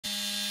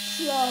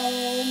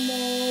Slow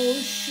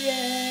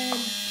motion.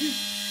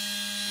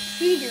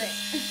 Feeder it.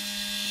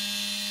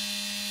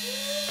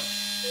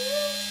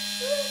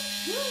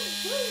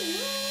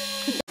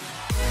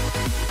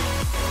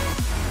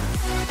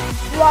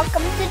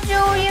 Welcome to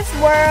Julia's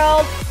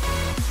World.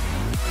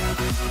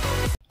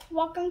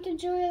 Welcome to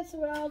Julia's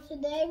World.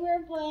 Today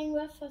we're playing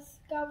with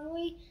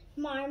Discovery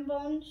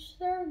Mindblown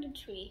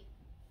Circuitry.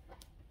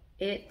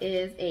 It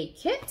is a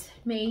kit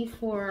made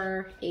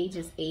for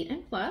ages 8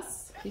 and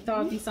plus. We thought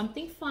it'd be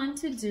something fun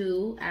to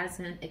do as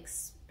an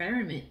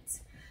experiment.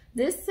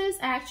 This is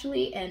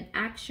actually an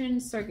action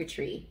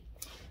circuitry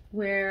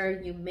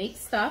where you make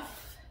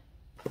stuff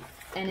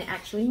and it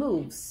actually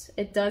moves.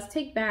 It does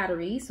take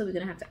batteries, so we're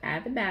gonna have to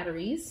add the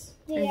batteries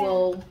and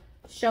we'll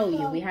show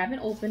you. We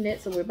haven't opened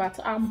it, so we're about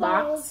to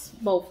unbox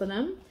both of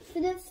them.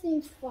 So this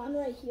seems fun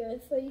right here.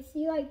 So you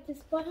see like this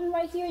button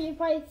right here, you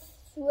probably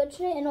switch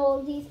it and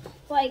all these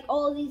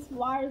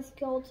wires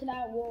go to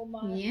that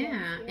robot.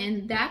 Yeah,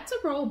 and that's a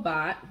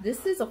robot.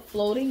 This is a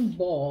floating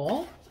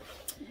ball.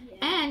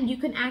 And you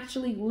can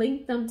actually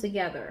link them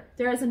together.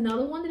 There's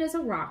another one that is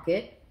a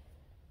rocket.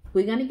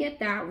 We're gonna get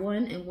that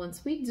one, and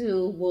once we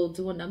do, we'll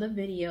do another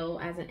video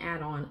as an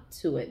add-on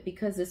to it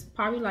because it's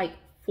probably like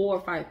 4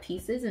 or 5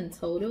 pieces in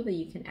total that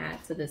you can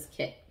add to this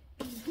kit.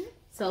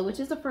 So which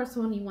is the first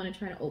one you want to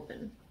try to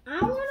open? I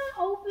want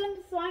to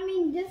open, so I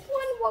mean this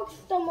one looks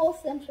the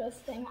most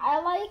interesting. I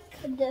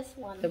like this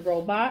one. The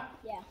robot?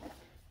 Yeah.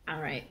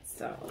 All right,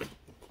 so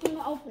I'm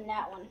gonna open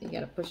that one. You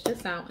gotta push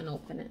this out and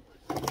open it.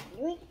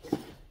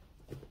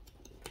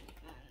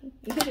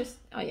 You could just,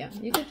 oh yeah,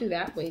 you could do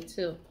that way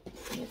too.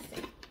 Let me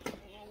see.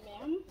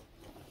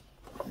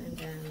 And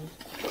then,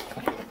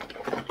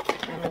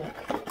 I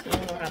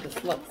don't know how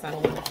this looks. I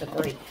don't want it to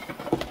break.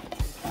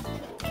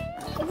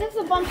 This is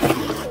a bunch of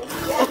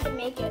pieces. You have to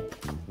make it.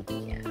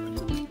 Yeah.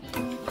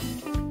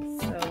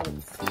 So,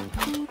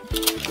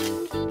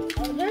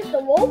 oh, there's the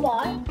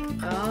robot.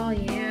 Oh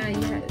yeah,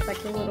 it's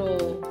like a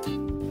little.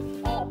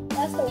 Oh,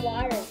 that's the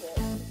wires.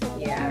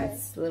 Yeah,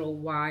 it's little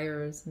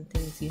wires and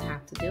things you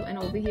have to do. And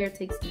over here it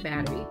takes the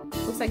battery.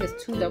 Looks like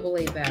it's 2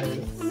 AA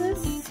batteries.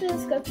 This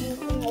is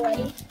confusing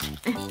already.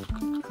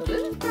 So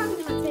this is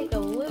probably gonna take a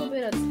little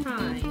bit of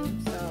time.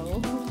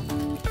 So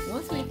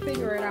once we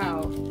figure it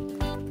out.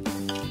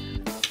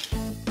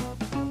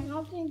 I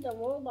don't think the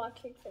robot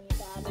kicks any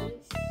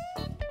batteries.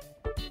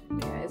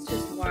 Yeah, it's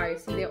just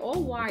wires. See, they're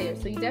all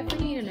wires. So you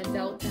definitely need an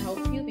adult to help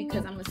you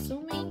because I'm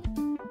assuming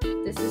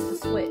this is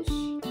the switch.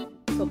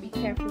 So be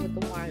careful with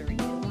the wiring.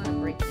 You don't want to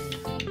break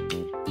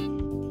anything.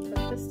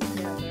 Put this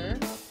together.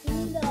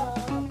 And the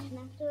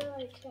connector,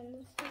 like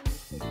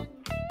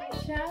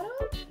Shadow?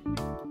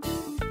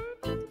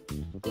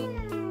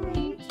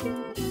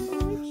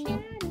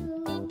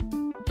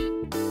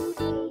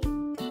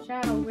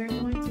 Shadow, we're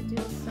going to do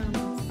some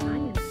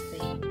science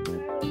thing.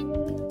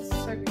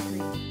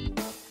 Circuitry.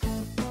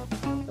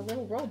 The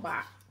little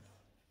robot.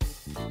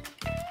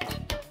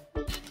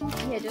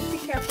 Yeah, just be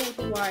careful with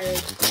the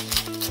wires.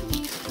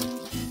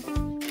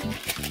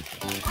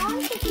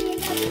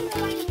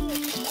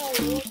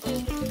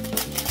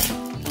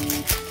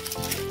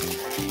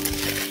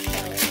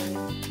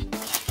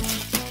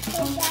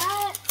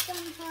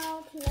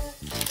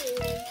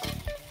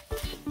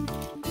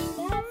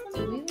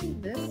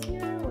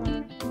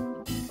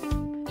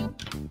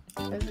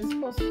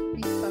 To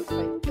be stuff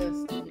like this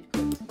that you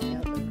put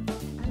together.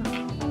 I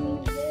don't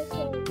know.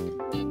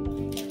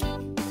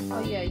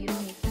 Oh yeah, you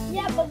don't need to.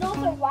 Yeah, but those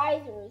are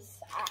risers.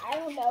 I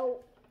don't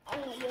know. I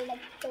don't know where like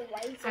the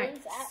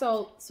risers at.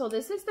 So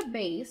this is the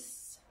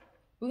base.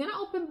 We're gonna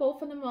open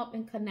both of them up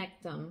and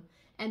connect them.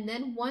 And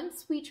then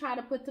once we try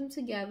to put them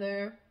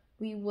together,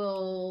 we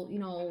will, you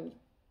know,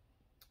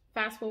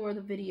 fast forward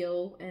the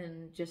video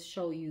and just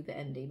show you the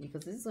ending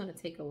because this is gonna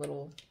take a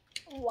little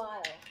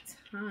while.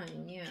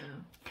 Time, yeah.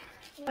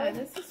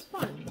 This is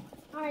fun.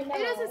 I know.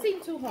 It doesn't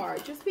seem too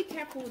hard. Just be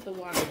careful with the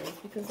wires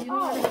because you don't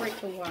want to break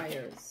the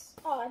wires.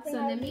 Oh,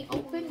 so let me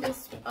open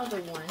this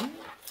other one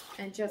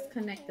and just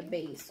connect the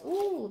base.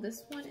 Ooh,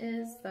 this one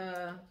is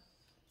the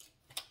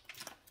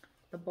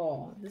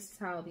ball. This is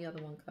how the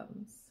other one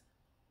comes.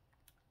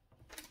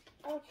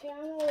 Okay,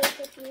 I'm a little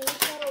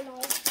confused. I don't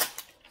know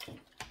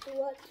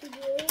what to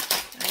do.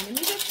 Alright, let me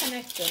just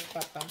connect this,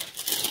 Papa.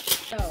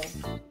 So,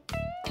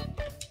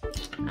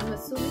 I'm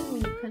assuming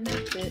when you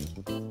connect it.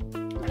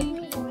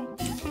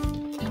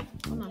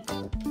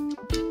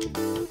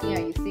 Yeah,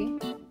 you see?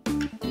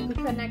 You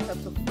can connect up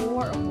to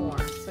 4 or more.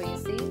 So you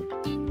see?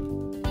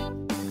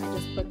 I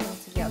just put them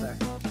together.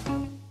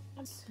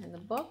 In the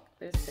book,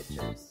 there's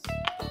pictures.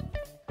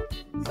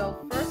 So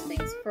first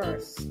things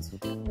first.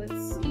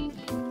 Let's see.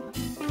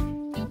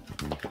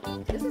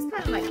 This is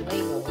kind of like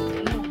Legos.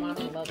 You know,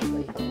 Mommy loves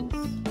Legos.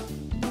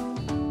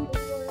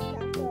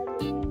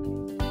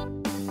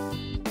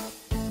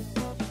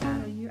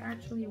 Shadow, you're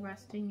actually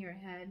resting your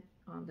head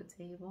on the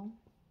table.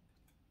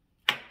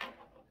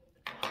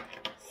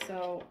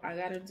 So I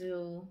gotta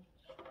do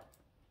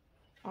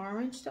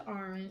orange to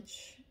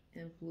orange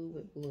and blue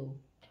with blue.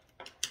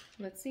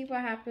 Let's see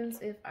what happens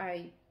if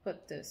I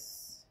put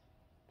this.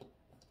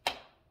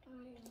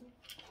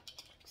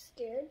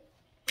 scared.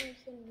 I'm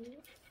just gonna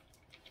move.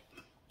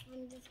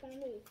 I'm just gonna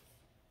move.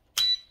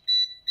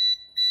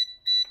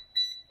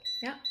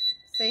 Yep,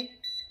 see?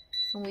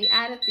 When we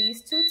added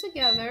these two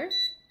together,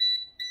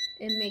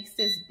 it makes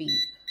this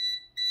beep.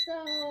 So,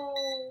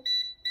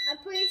 I'm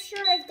pretty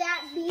sure if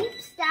that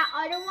beeps, that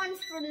other one's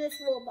for this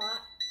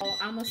robot. Oh,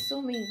 I'm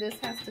assuming this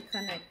has to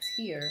connect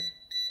here.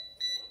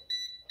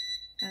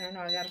 I don't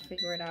know, I gotta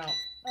figure it out.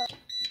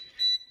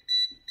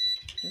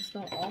 There's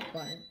no off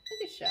button.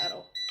 Look at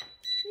Shadow.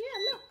 Yeah,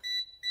 look.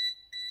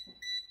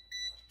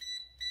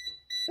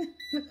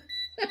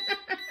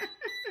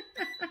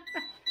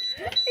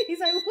 He's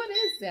like, what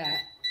is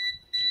that?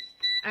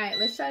 Alright,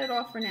 let's shut it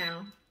off for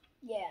now.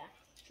 Yeah.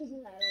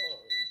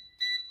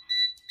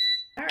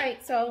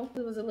 Alright, so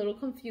it was a little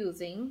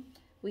confusing.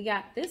 We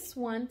got this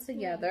one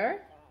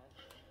together.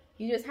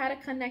 You just had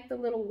to connect the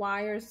little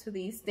wires to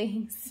these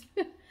things.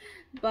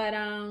 But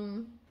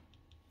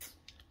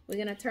we're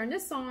gonna turn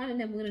this on and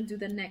then we're gonna do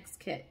the next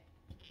kit.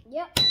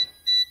 Yep.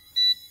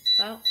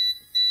 So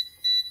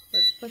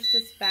let's push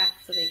this back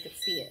so they could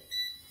see it.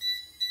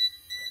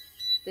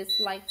 This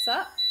lights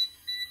up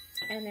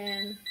and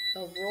then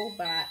the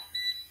robot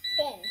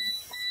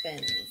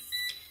spins.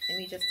 Let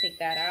me just take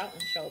that out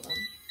and show them.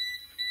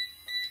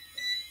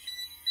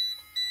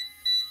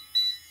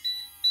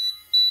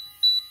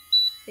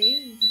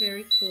 See, it's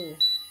very cool.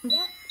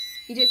 Yep.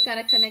 You just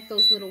gotta connect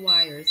those little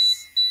wires.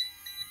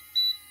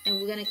 And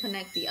we're gonna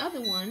connect the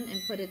other one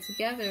and put it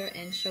together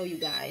and show you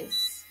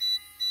guys.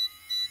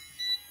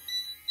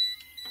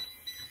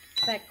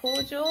 Is that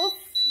cool, Jules?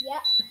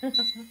 Yep.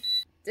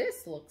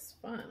 This looks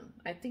fun.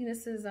 I think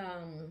this is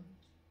A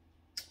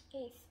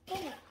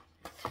spinner.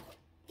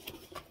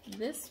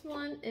 this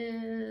one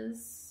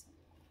is,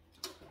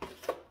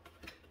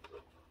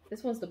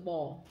 this one's the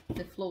ball.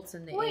 It floats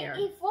in the air. Wait,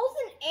 it floats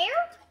in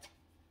air?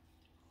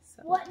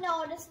 So, What?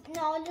 No, there's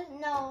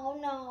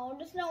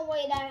no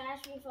way that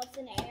actually floats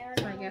in air.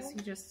 so No. I guess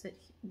you just sit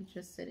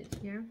it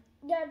here.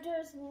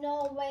 There's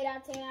no way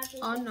that thing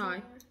actually floats Oh no. in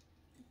air.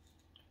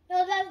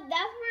 No, that's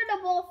where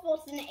the ball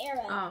floats in the air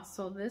at. Oh,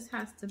 so this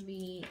has to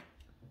be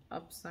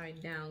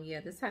upside down. Yeah,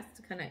 this has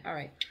to connect. All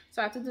right.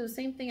 So I have to do the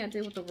same thing I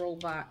did with the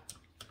robot.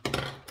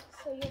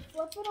 So you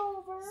flip it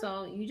over.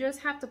 So you just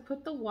have to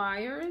put the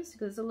wires,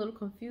 because it's a little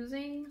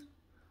confusing,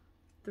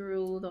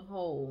 through the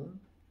hole.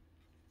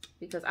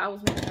 Because I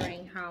was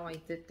wondering how I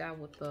did that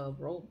with the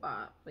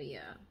robot. But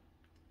yeah.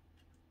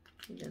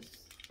 Just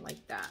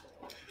like that.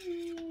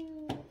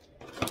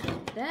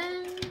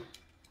 Then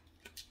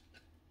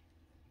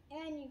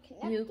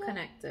and you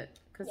connect it.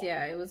 Because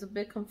yeah, it was a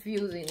bit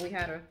confusing. We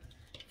had to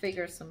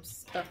figure some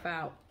stuff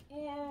out.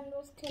 And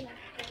let's connect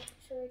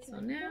it. So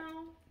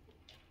now,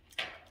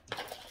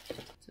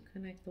 to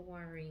connect the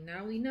wiring.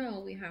 Now we know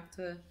we have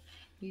to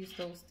use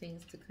those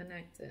things to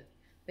connect it.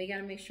 But you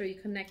gotta make sure you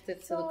connect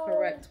it to the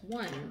correct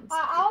ones.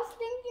 I was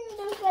thinking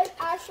there's like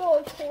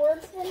actual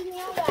cords in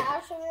here that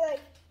actually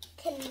like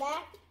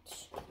connect,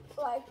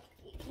 like,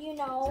 you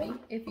know. So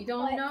if you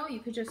don't know, you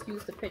could just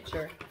use the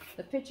picture.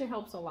 The picture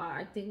helps a lot.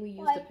 I think we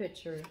use the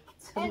picture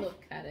to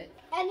look at it.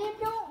 And you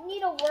don't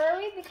need to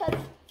worry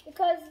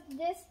because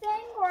this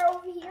thing right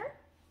over here,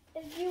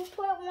 if you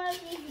put one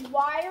of these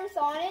wires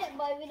on it,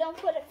 but if you don't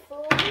put it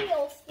fully,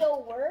 it'll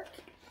still work.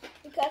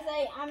 Because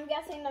I'm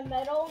guessing the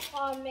metal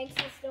makes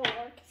it still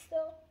work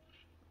still.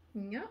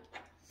 Yep.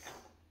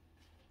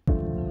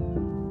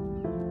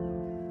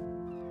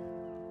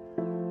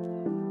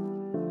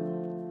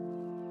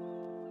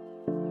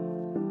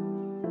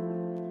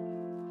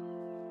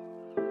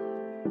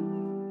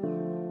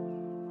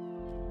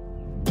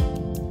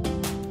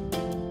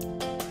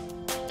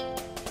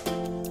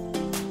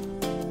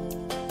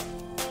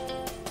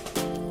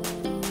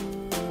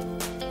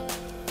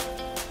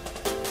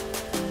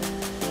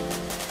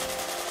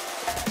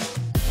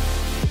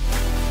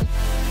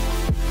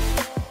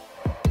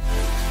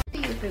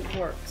 It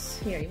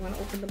works. Here, you want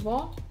to open the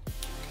ball?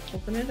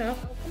 Open it up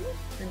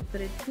and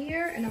put it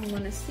here, and I'm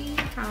going to see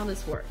how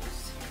this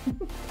works.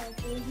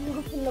 Okay, you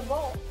open the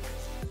ball.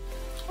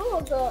 Oh,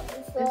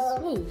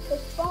 It's loose.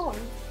 It's foam.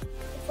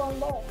 It's foam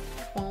ball.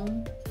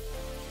 Foam.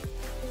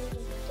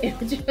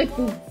 It's really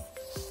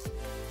loose.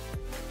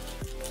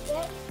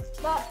 Yeah,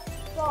 but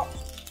out.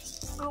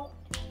 Got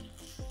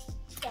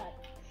it.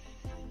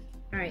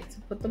 Alright, so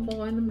put the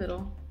ball in the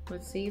middle.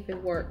 Let's see if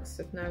it works.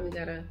 If not, we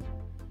gotta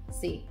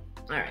see.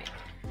 Alright.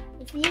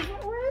 See if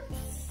it works.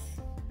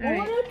 All right.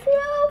 1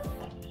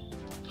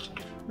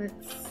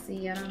 Let's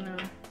see, I don't know.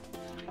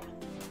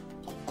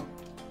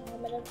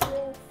 There's no way it's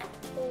gonna work.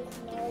 There's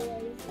no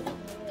way.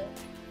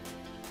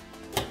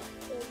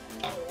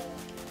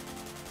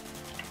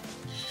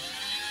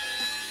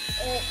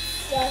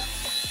 It's just...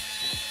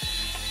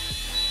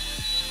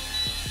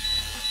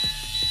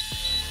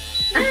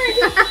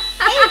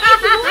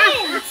 it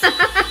wins!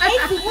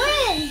 It's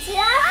wind!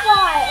 That's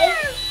why!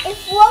 It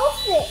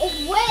floats it! It's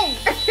wind!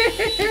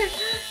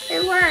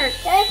 It works!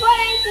 Did I put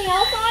anything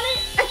else on it?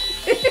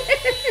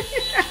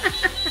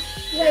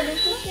 Wait,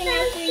 does this thing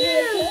actually do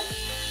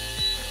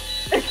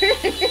it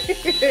too?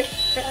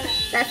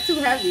 That's too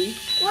heavy.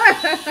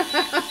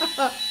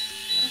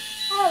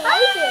 I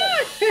like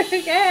it.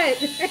 Good.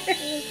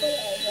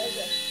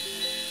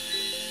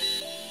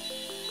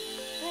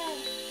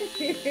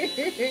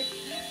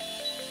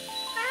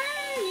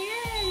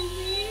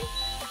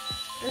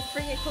 Let's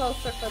bring it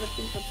closer for the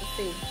people to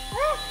see.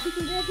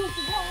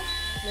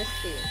 Let's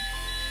see.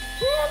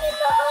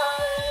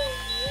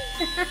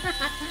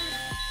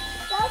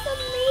 That's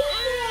amazing!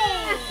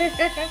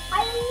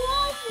 I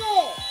love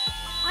it!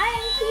 I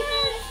am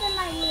keeping this in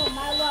my room. I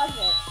love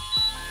it.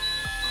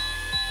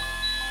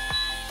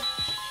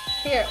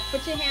 Here,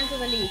 put your hands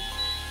underneath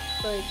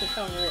so you can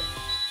cover it.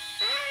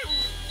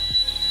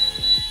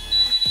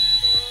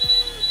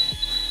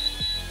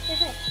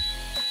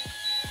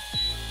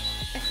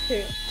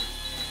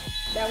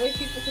 That way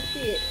people can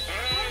see it.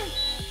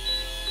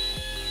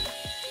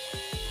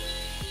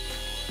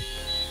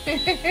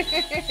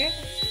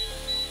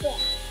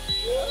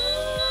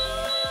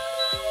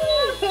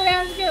 That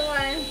was a good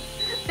one.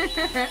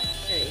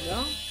 There you go.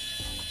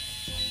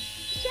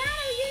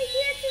 Shadow, you're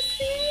here to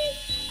see?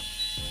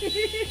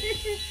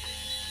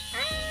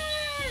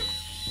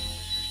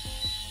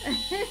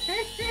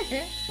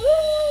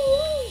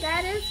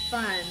 That is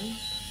fun.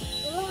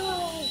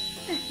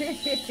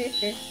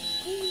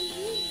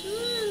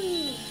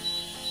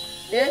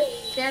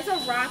 There's a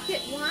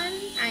rocket one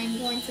I'm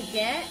going to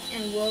get,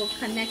 and we'll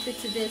connect it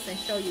to this and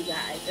show you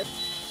guys.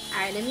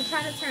 Alright, let me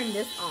try to turn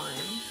this on.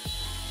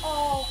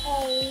 Oh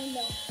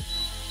no.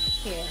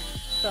 Here.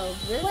 So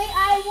this. Wait,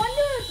 I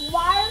wonder if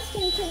wires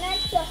can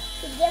connect to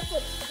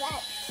different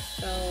sets.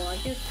 So I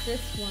guess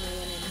this one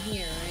went in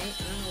here, right?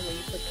 I don't know where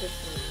you put this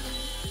one at.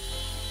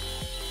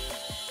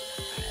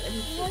 Alright, let me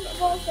see. One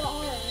goes to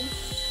orange.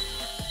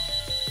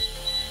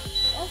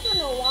 That's for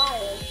no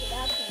wires, so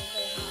that's not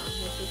good.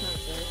 This is not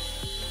good.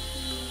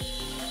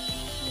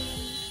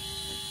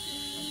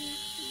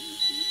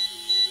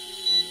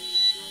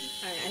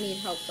 Alright, I need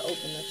help to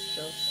open this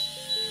first.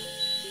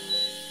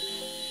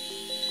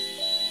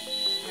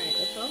 Alright,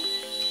 let's go.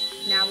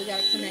 Now we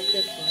gotta connect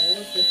this one. Where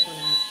was this one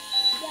at?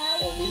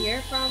 Over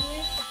here,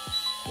 probably?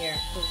 Here,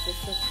 because this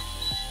is...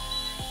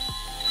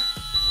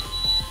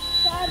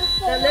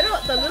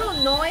 The little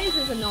noise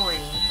is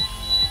annoying.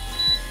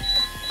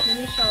 Let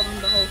me show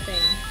them the whole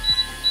thing.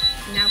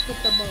 Now put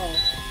the ball.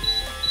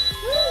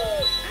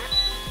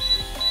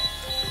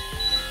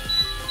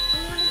 I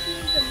want to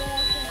use the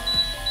ball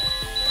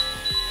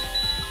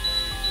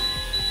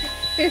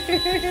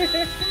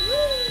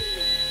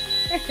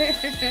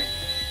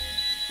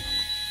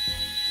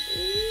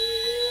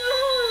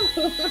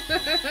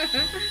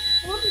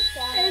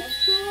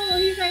It's cool.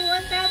 He's like,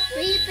 what's that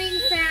beeping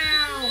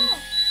sound?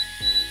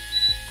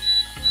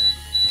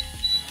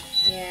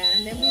 Yeah,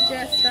 and then we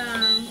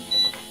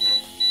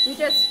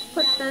just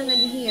put them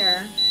in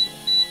here.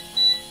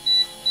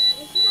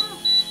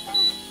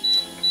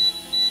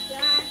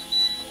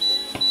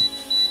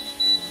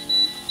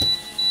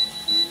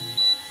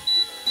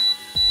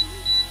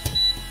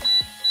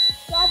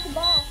 Got the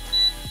ball.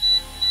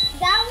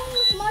 That one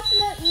was much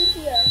more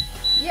easier.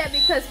 Yeah,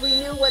 because we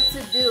knew what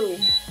to do.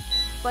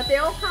 But they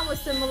all come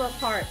with similar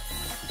parts.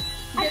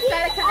 You just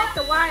gotta connect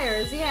the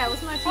wires. Yeah, it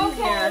was much easier.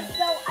 Okay,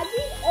 so I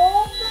think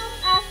all of them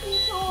actually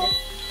come with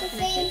the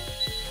same.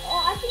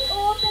 I think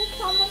all of them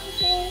come with the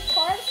same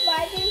parts, but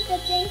I think the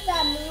things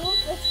that move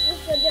is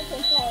just the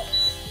different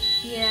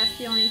parts. Yeah, it's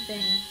the only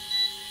thing.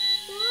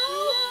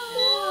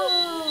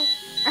 Whoa.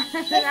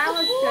 That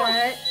was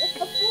good. It's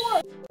the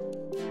fourth.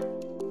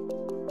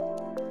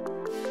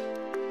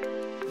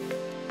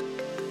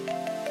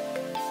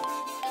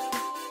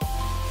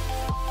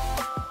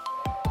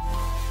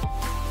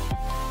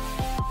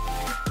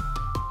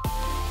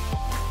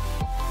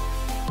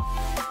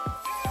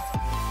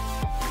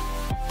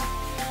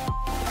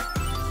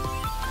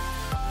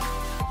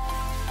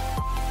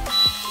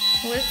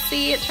 Let's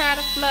see it try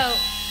to float.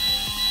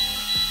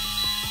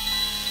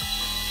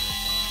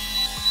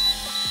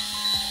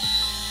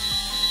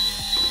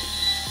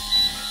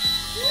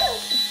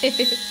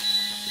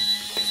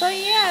 So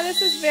yeah,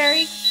 this is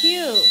very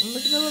cute.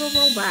 Look at the little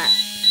robot.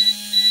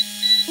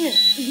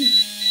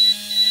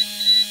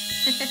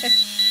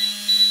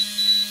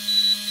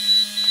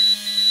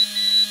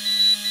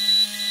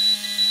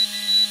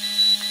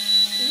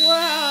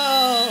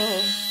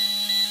 Whoa!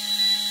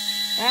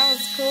 That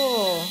was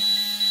cool.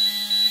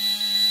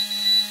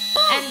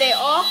 And they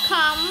all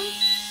come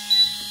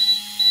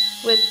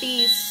with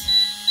these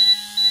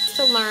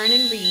to learn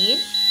and read.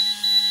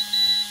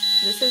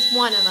 This is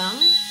one of them.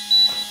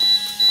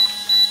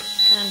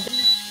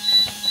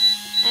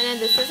 And then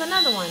this is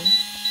another one.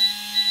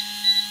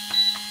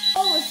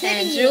 Oh, it's hitting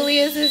And you.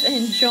 Julius is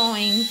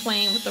enjoying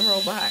playing with the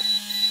robot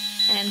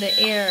and the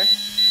air.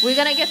 We're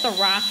gonna get the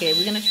rocket.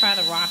 We're gonna try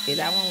the rocket.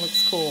 That one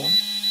looks cool.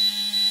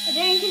 I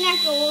didn't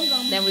connect all of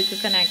them. Then we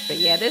could connect it.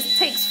 Yeah, this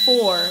takes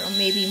 4 or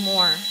maybe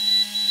more.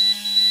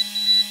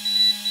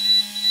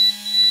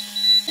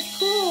 It's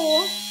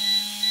cool.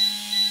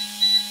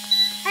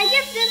 I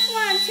give this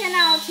one a 10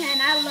 out of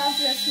 10. I love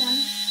this one.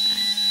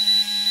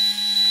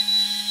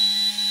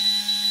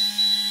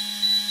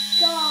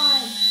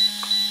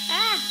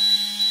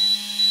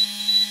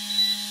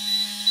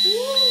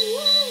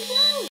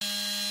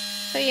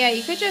 yeah,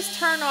 you could just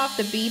turn off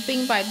the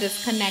beeping by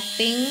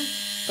disconnecting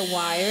the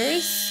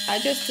wires. I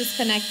just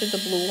disconnected the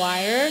blue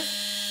wire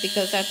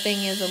because that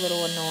thing is a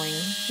little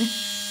annoying.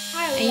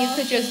 And you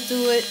could just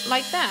do it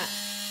like that.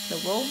 The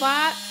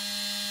robot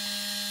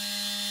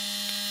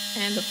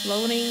and the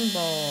floating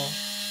ball.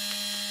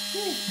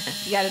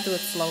 You gotta do it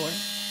slower.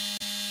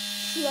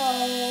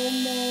 Slow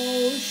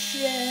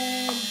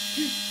motion.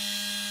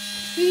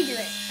 You do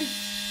it.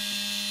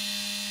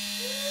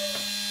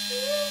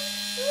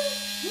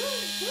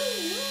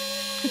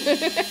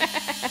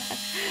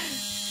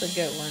 It's a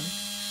good one.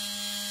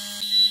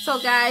 So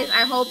guys,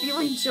 I hope you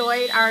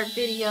enjoyed our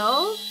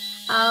video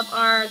of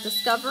our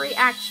Discovery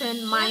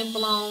Action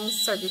Mind-Blown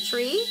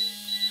Circuitry.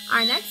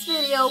 Our next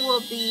video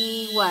will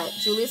be what?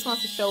 Julius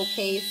wants to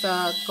showcase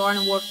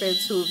Garden Warfare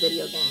 2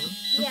 video game.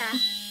 Yeah.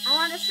 I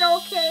want to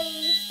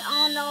showcase,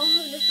 I don't know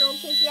who to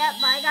showcase yet,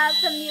 but I got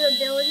some new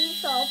abilities,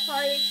 so I'll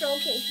probably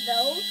showcase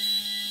those.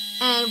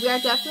 And we are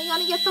definitely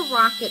going to get the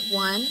rocket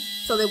one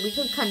so that we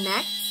can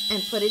connect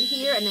and put it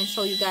here and then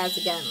show you guys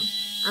again.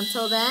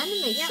 Until then,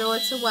 make sure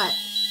to what?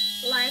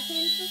 Like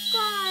and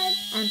subscribe.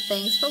 And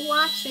thanks for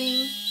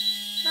watching.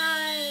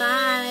 Bye.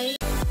 Bye.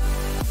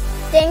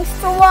 Thanks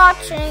for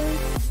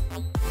watching.